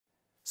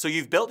So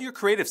you've built your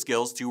creative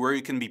skills to where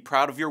you can be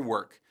proud of your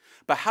work.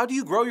 But how do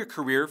you grow your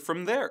career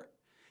from there?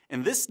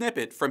 In this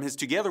snippet from his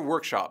Together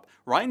workshop,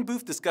 Ryan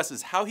Booth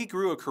discusses how he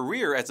grew a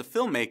career as a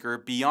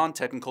filmmaker beyond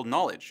technical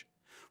knowledge.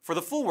 For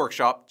the full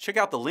workshop, check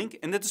out the link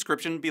in the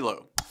description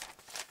below.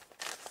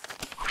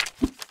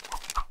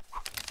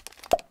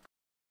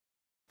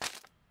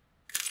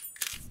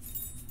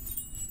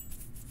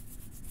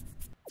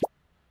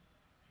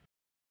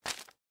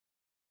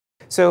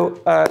 So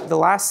the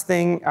last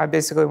thing I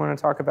basically want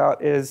to talk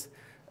about is,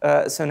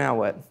 so now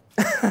what?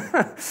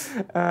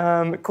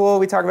 Cool,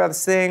 we talk about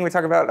this thing, we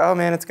talk about, oh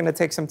man, it's going to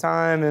take some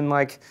time, and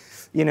like,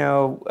 you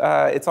know,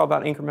 it's all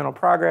about incremental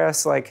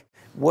progress. Like,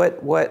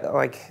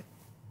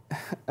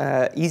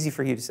 easy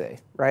for you to say,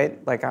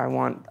 right? Like, I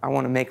want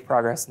to make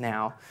progress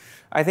now.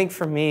 I think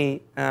for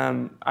me,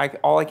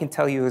 all I can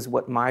tell you is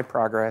what my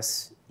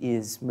progress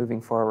is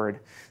moving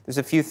forward. There's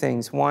a few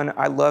things. One,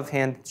 I love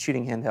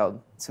shooting handheld.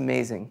 It's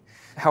amazing.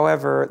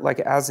 However, like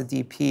as a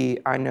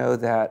DP, I know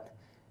that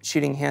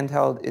shooting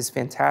handheld is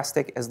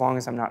fantastic as long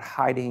as I'm not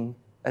hiding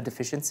a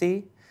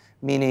deficiency,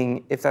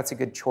 meaning if that's a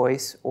good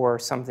choice or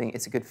something,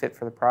 it's a good fit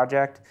for the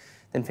project,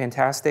 then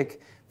fantastic.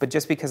 But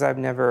just because I've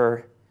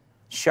never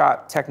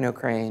shot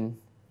Technocrane,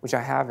 which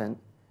I haven't,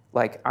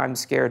 like I'm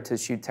scared to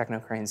shoot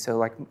Technocrane. So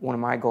like one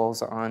of my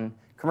goals on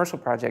commercial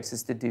projects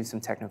is to do some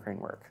Technocrane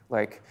work.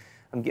 Like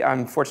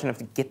I'm fortunate enough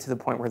to get to the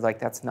point where like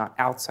that's not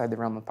outside the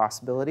realm of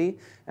possibility,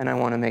 and I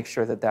want to make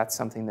sure that that's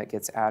something that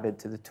gets added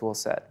to the tool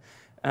set.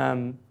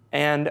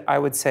 And I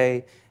would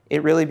say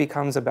it really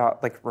becomes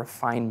about like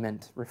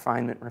refinement.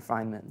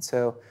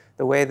 So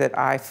the way that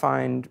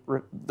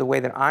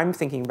I'm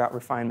thinking about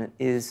refinement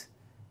is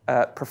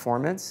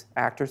performance,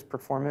 actors'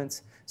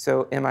 performance.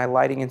 So am I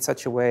lighting in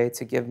such a way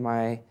to give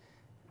my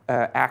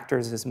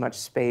actors as much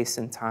space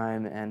and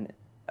time and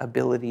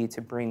ability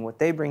to bring what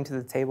they bring to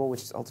the table,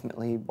 which is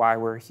ultimately why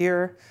we're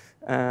here,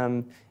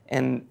 and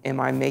am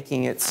I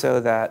making it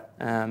so that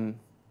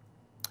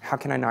how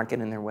can I not get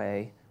in their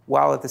way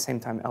while at the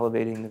same time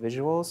elevating the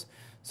visuals?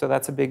 So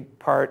that's a big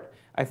part.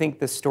 I think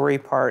the story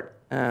part,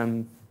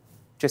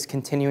 just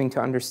continuing to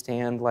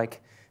understand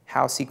like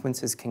how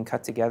sequences can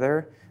cut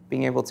together,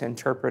 being able to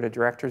interpret a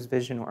director's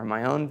vision or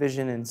my own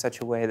vision in such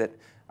a way that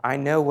I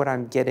know what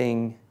I'm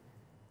getting,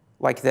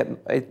 like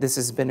that this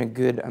has been a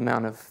good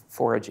amount of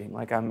foraging,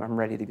 like I'm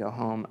ready to go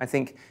home. I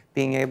think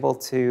being able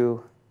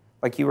to,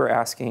 like you were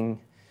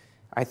asking,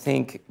 I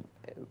think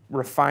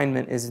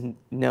refinement is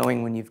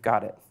knowing when you've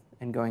got it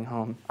and going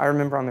home. I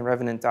remember on the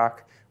Revenant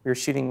doc, we were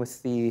shooting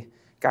with the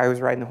guy who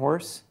was riding the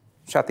horse,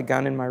 shot the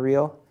gun in my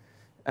reel.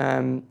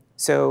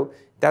 So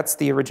that's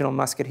the original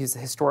Musket. He's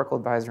the historical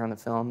advisor on the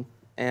film.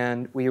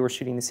 And we were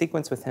shooting the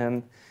sequence with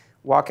him,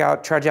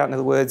 trudge out into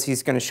the woods.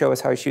 He's going to show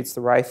us how he shoots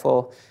the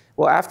rifle.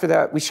 Well, after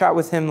that, we shot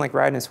with him like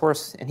riding his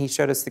horse, and he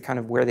showed us the kind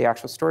of where the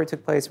actual story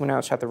took place. Went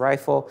out, shot the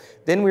rifle.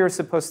 Then we were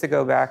supposed to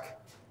go back.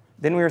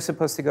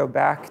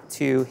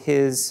 To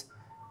his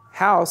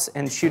house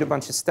and shoot a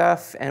bunch of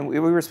stuff, and we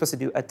were supposed to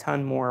do a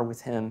ton more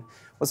with him.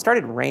 Well, it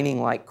started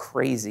raining like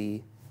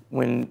crazy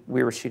when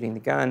we were shooting the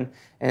gun,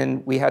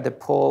 and we had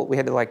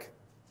to like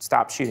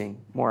stop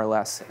shooting more or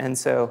less. And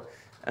so,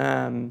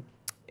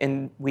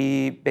 and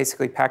we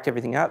basically packed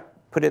everything up,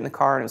 put it in the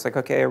car, and it was like,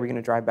 okay, are we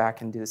gonna drive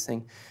back and do this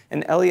thing?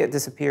 And Elliot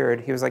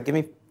disappeared. He was like,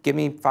 give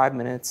me 5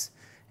 minutes.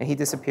 And he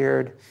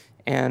disappeared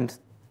and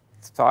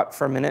thought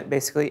for a minute,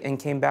 basically, and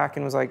came back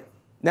and was like,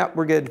 no,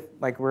 we're good.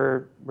 Like,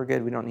 we're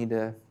good. We don't need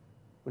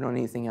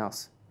anything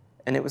else.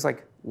 And it was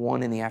like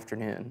 1 in the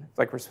afternoon.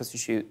 Like, we're supposed to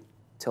shoot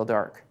till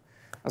dark.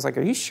 I was like,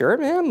 are you sure,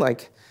 man?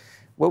 Like,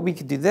 what we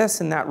could do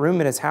this, and that room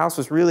at his house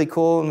was really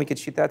cool, and we could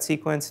shoot that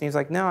sequence. And he was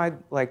like, no,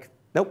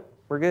 nope,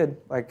 we're good.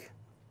 Like,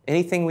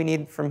 anything we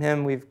need from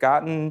him, we've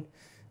gotten.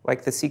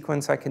 Like, the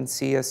sequence I can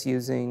see us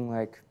using,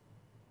 like,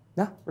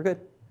 no, we're good.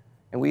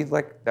 And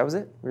that was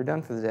it. We were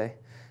done for the day.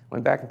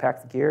 Went back and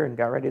packed the gear and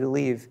got ready to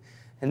leave.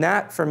 And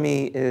that, for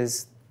me,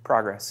 is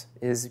progress,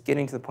 is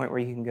getting to the point where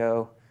you can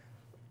go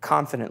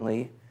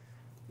confidently,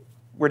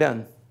 we're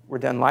done. We're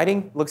done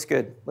lighting, looks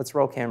good, let's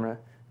roll camera.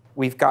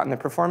 We've gotten the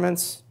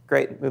performance,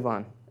 great, move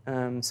on.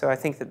 So I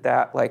think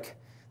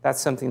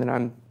that's something that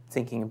I'm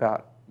thinking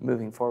about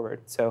moving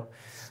forward. So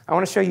I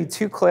want to show you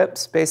 2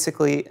 clips.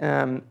 Basically,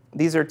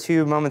 these are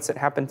 2 moments that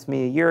happened to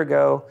me a year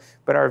ago,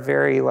 but are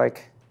very,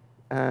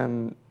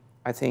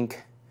 I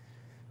think,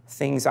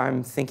 things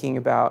I'm thinking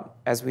about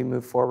as we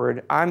move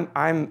forward.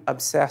 I'm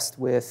obsessed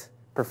with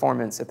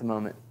performance at the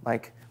moment,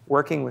 like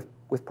working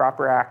with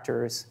proper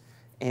actors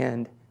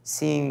and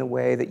seeing the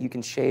way that you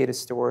can shade a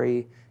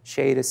story,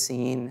 shade a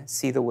scene,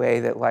 see the way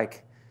that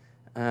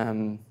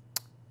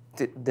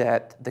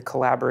that the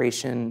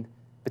collaboration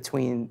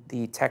between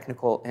the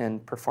technical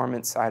and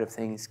performance side of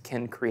things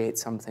can create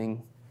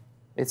something.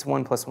 It's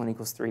 1 + 1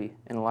 = 3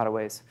 in a lot of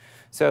ways.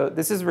 So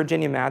this is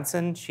Virginia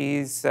Madsen.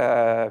 She's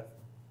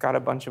got a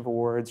bunch of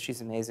awards.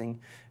 She's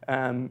amazing.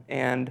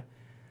 And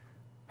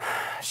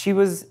she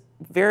was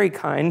very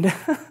kind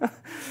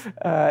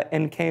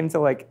and came to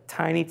like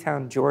tiny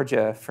town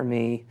Georgia for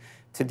me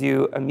to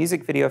do a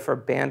music video for a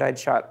band I'd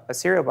shot a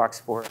cereal box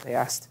for. They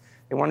asked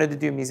They wanted to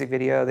do a music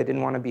video. They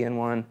didn't want to be in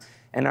one.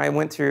 And I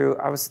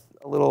was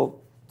a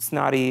little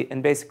snotty,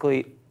 and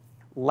basically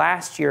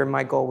last year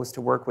my goal was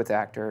to work with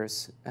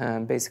actors,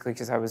 basically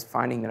because I was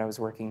finding that I was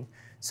working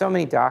so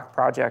many doc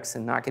projects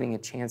and not getting a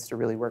chance to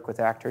really work with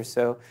actors.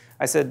 So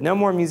I said, no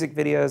more music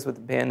videos with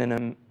the band in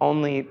them,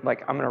 only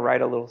like I'm gonna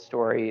write a little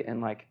story,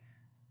 and like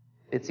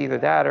it's either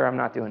that or I'm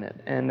not doing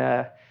it. And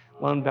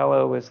Lone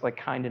Bellow was like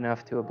kind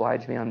enough to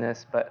oblige me on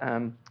this. But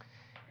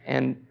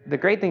and the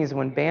great thing is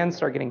when bands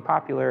start getting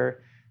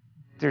popular,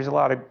 there's a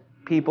lot of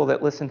people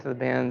that listen to the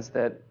bands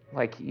that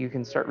like you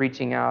can start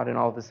reaching out, and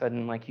all of a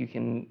sudden like you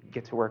can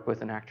get to work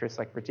with an actress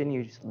like Virginia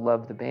who just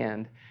loved the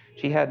band.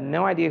 She had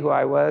no idea who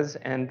I was,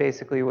 and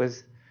basically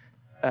was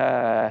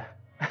wanted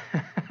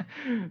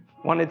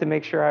to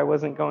make sure I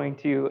wasn't going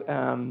to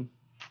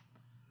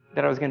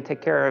that I was going to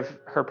take care of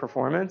her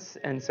performance.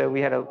 And so we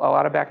had a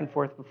lot of back and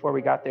forth before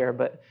we got there.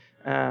 But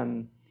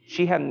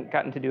she hadn't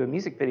gotten to do a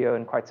music video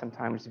in quite some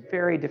time, which is a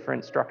very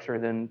different structure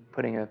than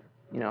putting a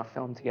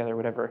film together,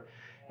 whatever.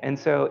 And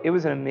so it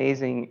was an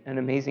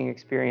amazing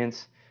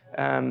experience.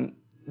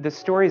 The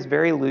story is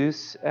very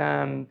loose,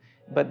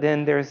 but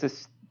then there's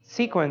this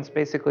sequence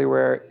basically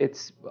where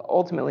it's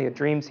ultimately a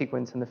dream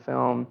sequence in the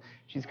film.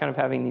 She's kind of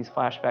having these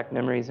flashback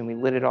memories, and we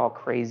lit it all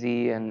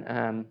crazy,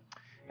 and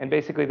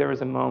basically there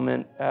was a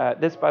moment,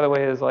 this by the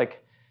way is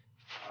like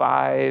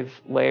 5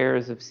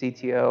 layers of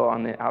CTO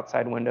on the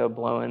outside window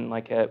blowing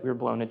we were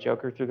blowing a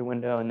Joker through the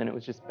window, and then it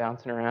was just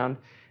bouncing around,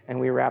 and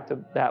we wrapped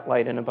that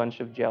light in a bunch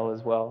of gel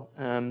as well.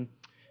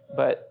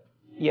 But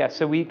yeah,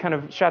 so we kind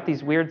of shot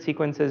these weird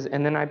sequences,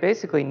 and then I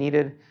basically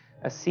needed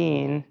a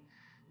scene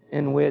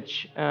in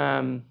which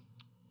I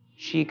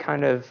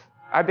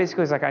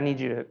basically was like, I need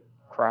you to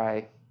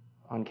cry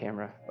on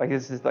camera. Like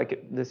this is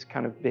like this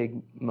kind of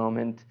big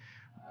moment,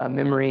 a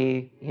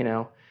memory,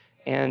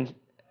 and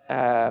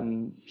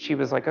she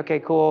was like, okay,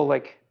 cool,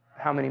 like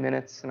how many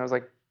minutes? And I was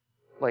like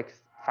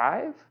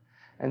 5.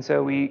 And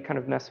so we kind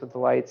of messed with the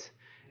lights,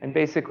 and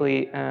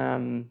basically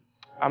I'm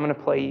gonna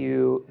play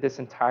you this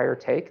entire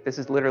take. This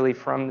is literally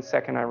from the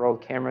second I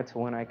rolled camera to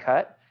when I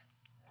cut.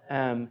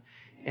 And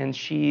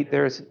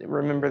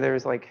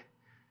there's like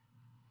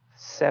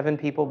 7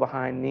 people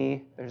behind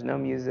me. There's no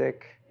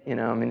music,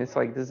 it's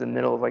like this is the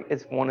middle of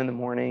it's 1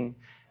 a.m,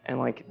 and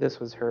like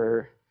this was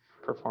her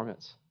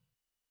performance.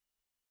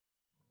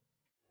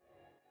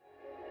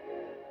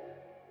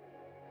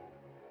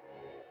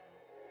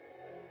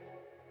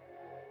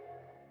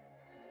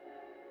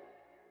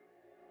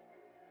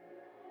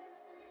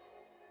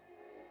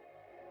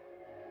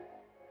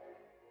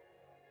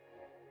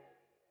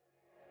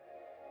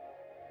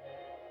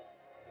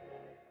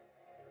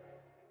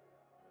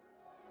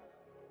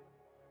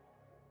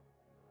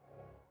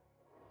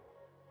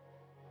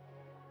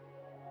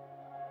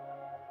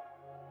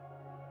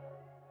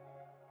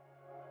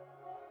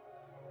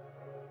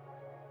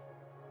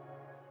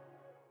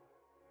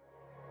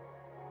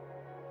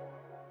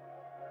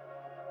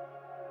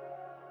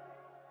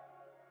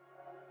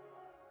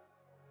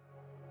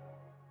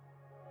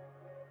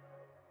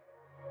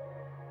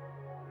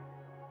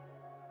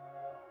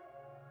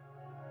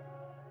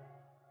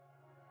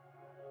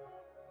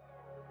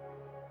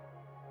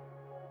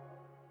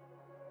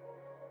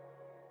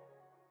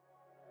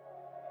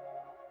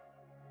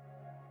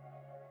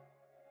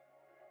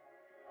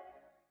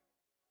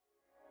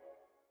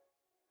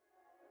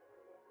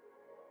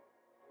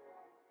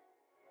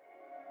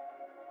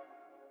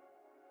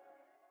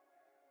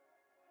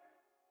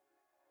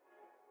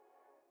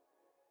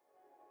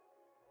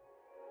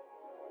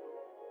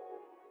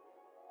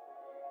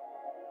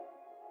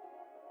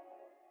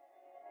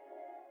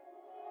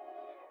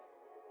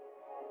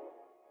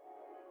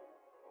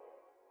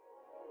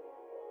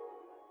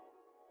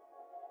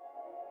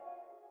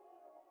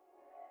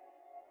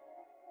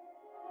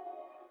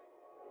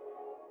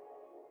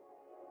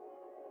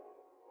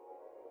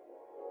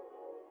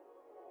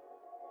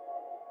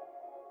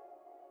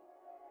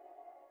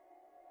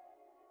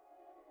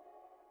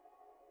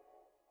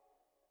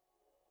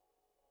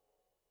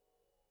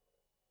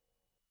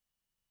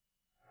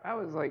 I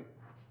was like,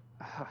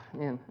 oh,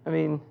 man,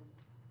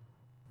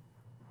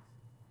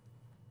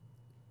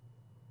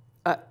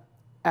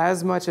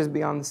 as much as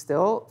Beyond the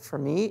Still, for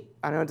me,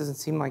 I know it doesn't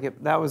seem like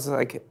it, that was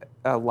like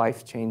a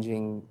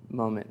life-changing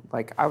moment.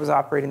 Like I was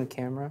operating the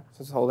camera, I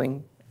was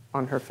holding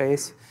on her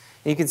face,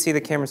 and you can see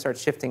the camera start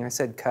shifting. I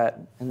said cut,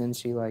 and then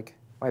she like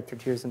wiped her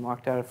tears and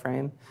walked out of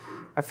frame.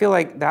 I feel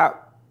like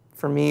that,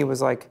 for me,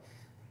 was like,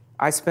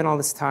 I spent all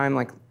this time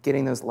like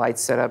getting those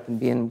lights set up and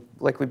being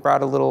like, we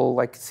brought a little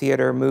like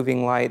theater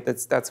moving light.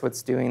 That's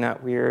what's doing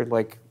that weird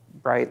like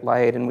bright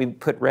light, and we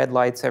put red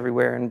lights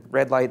everywhere and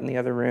red light in the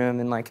other room,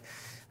 and like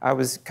I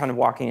was kind of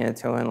walking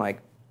into it and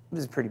like, this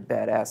is a pretty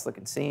badass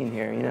looking scene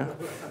here,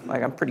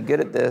 like I'm pretty good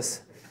at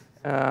this.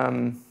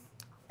 And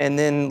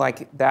then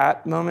like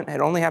that moment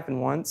had only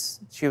happened once.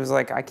 She was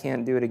like, I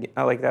can't do it again.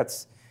 Like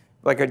that's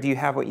like, do you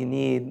have what you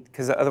need?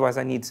 Because otherwise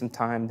I need some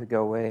time to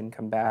go away and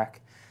come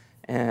back.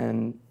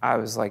 And I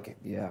was like,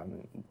 yeah,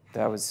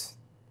 it was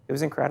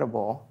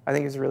incredible. I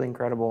think it was really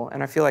incredible.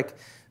 And I feel like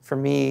for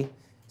me,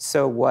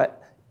 so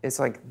what? It's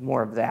like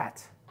more of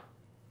that.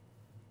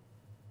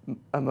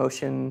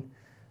 Emotion,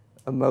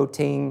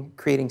 emoting,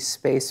 creating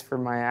space for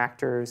my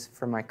actors,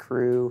 for my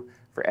crew,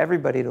 for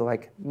everybody to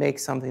like make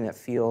something that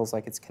feels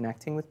like it's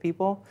connecting with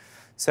people.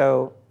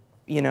 So,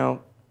 you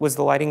know, was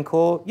the lighting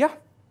cool? Yeah.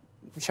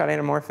 Shot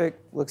anamorphic,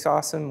 looks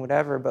awesome,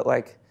 whatever, but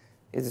like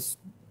it's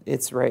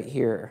right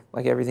here.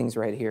 Like everything's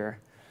right here.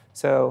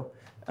 So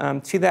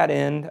to that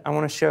end, I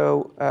want to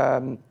show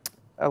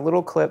a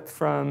little clip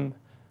from,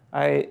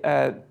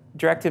 I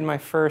directed my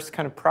first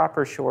kind of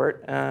proper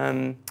short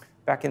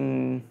back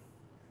in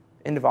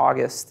end of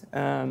August.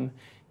 And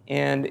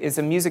it's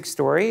a music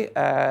story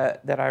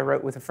that I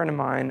wrote with a friend of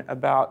mine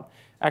about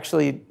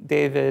actually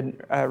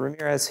David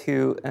Ramirez,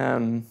 who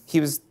he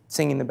was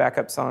singing the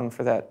backup song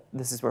for that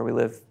This Is Where We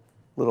Live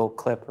little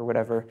clip or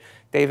whatever.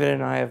 David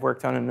and I have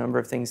worked on a number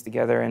of things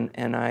together,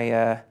 and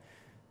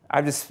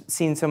I've just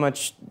seen so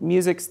much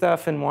music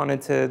stuff and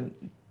wanted to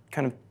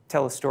kind of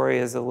tell a story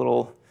as a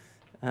little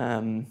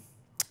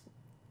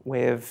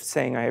way of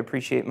saying I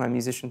appreciate my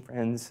musician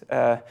friends.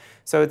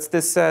 So it's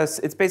this.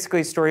 It's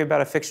basically a story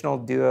about a fictional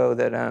duo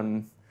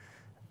that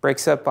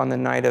breaks up on the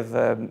night of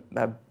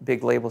a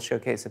big label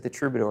showcase at the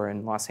Troubadour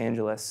in Los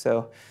Angeles.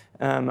 So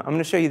I'm going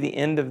to show you the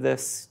end of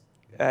this.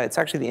 It's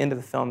actually the end of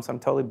the film, so I'm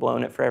totally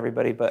blowing it for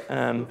everybody. But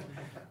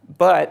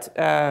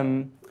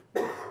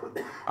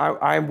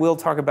I will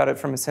talk about it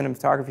from a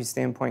cinematography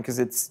standpoint because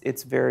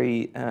it's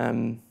very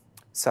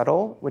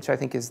subtle, which I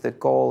think is the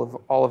goal of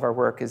all of our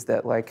work. Is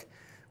that like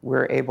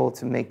we're able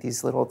to make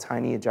these little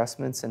tiny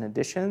adjustments and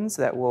additions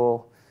that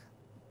will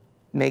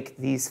make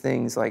these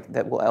things like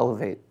that will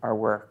elevate our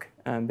work,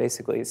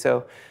 basically.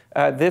 So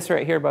this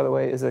right here, by the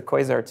way, is a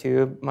Quasar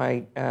tube.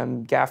 My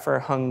gaffer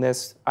hung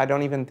this. I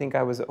don't even think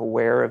I was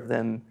aware of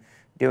them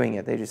doing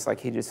it. They just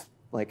he just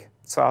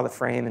saw the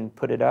frame and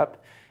put it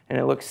up, and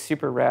it looks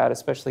super rad,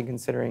 especially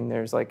considering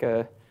there's like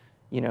a,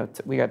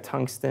 we got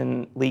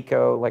tungsten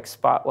Lico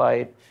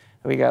spotlight.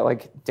 We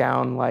got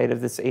down light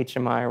of this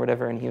HMI or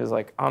whatever, and he was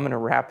like, I'm gonna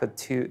wrap a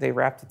tube. They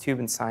wrapped a tube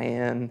in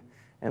cyan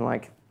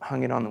and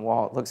hung it on the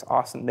wall. It looks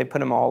awesome. They put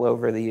them all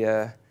over the,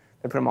 they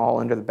put them all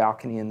under the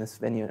balcony in this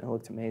venue, and it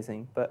looked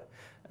amazing. But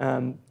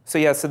so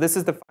yeah, so this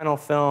is the final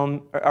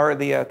film, or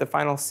the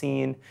final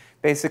scene.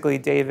 Basically,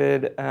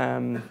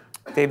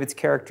 David's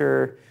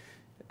character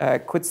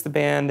quits the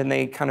band, and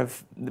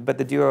but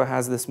the duo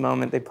has this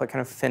moment. They kind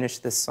of finish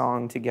this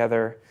song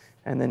together,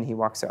 and then he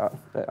walks out.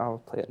 But I'll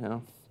play it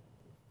now.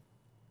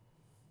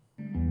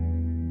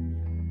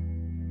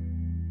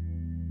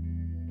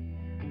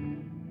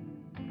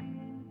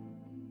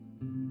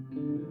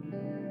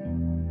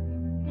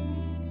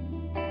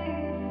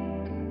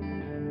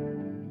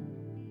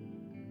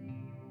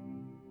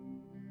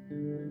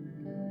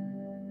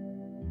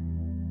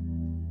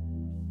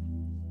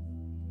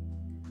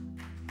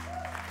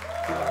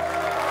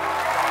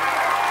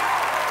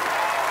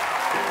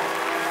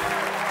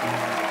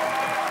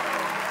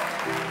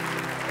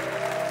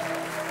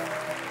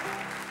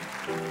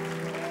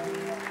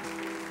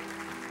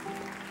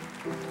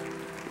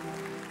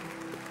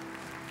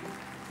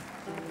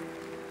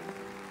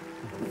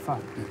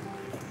 Fuck.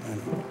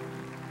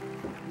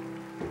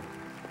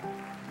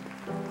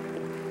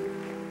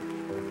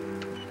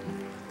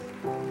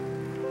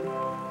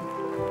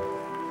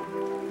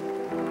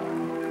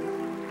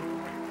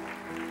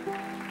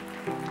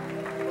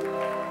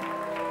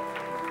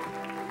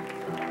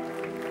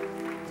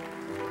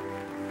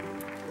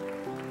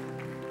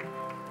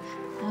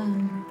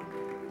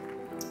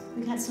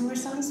 We got some more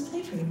songs to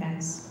play for you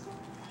guys.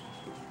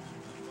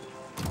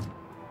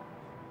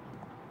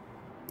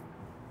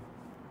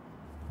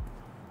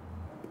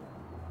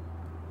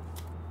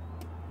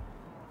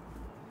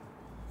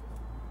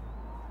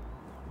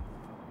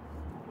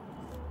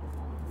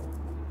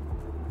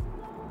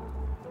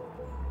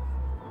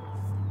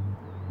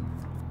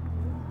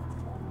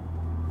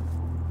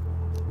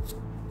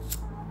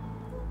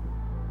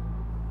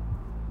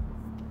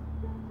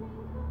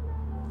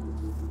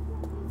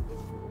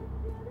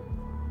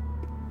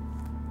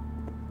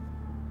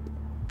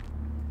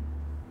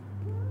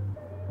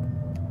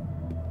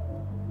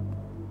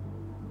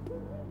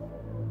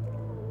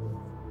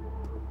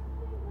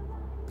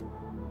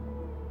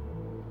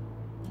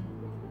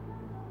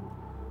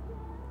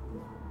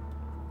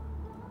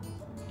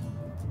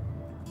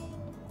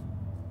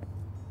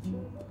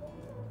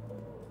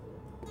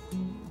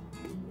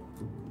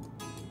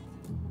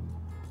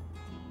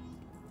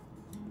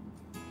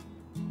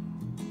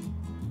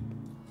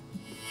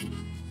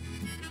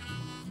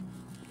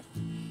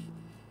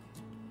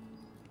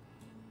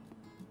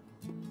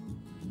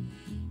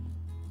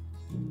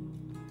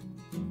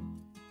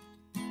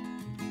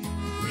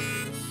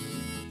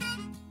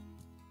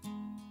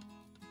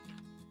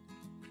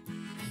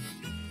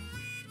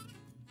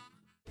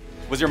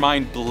 Was your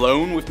mind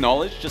blown with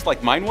knowledge just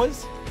like mine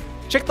was?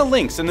 Check the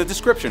links in the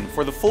description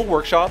for the full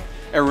workshop,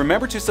 and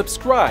remember to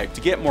subscribe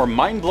to get more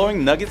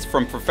mind-blowing nuggets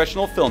from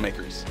professional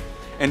filmmakers.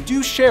 And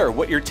do share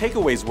what your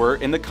takeaways were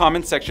in the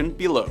comment section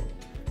below.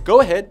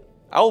 Go ahead,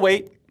 I'll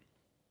wait.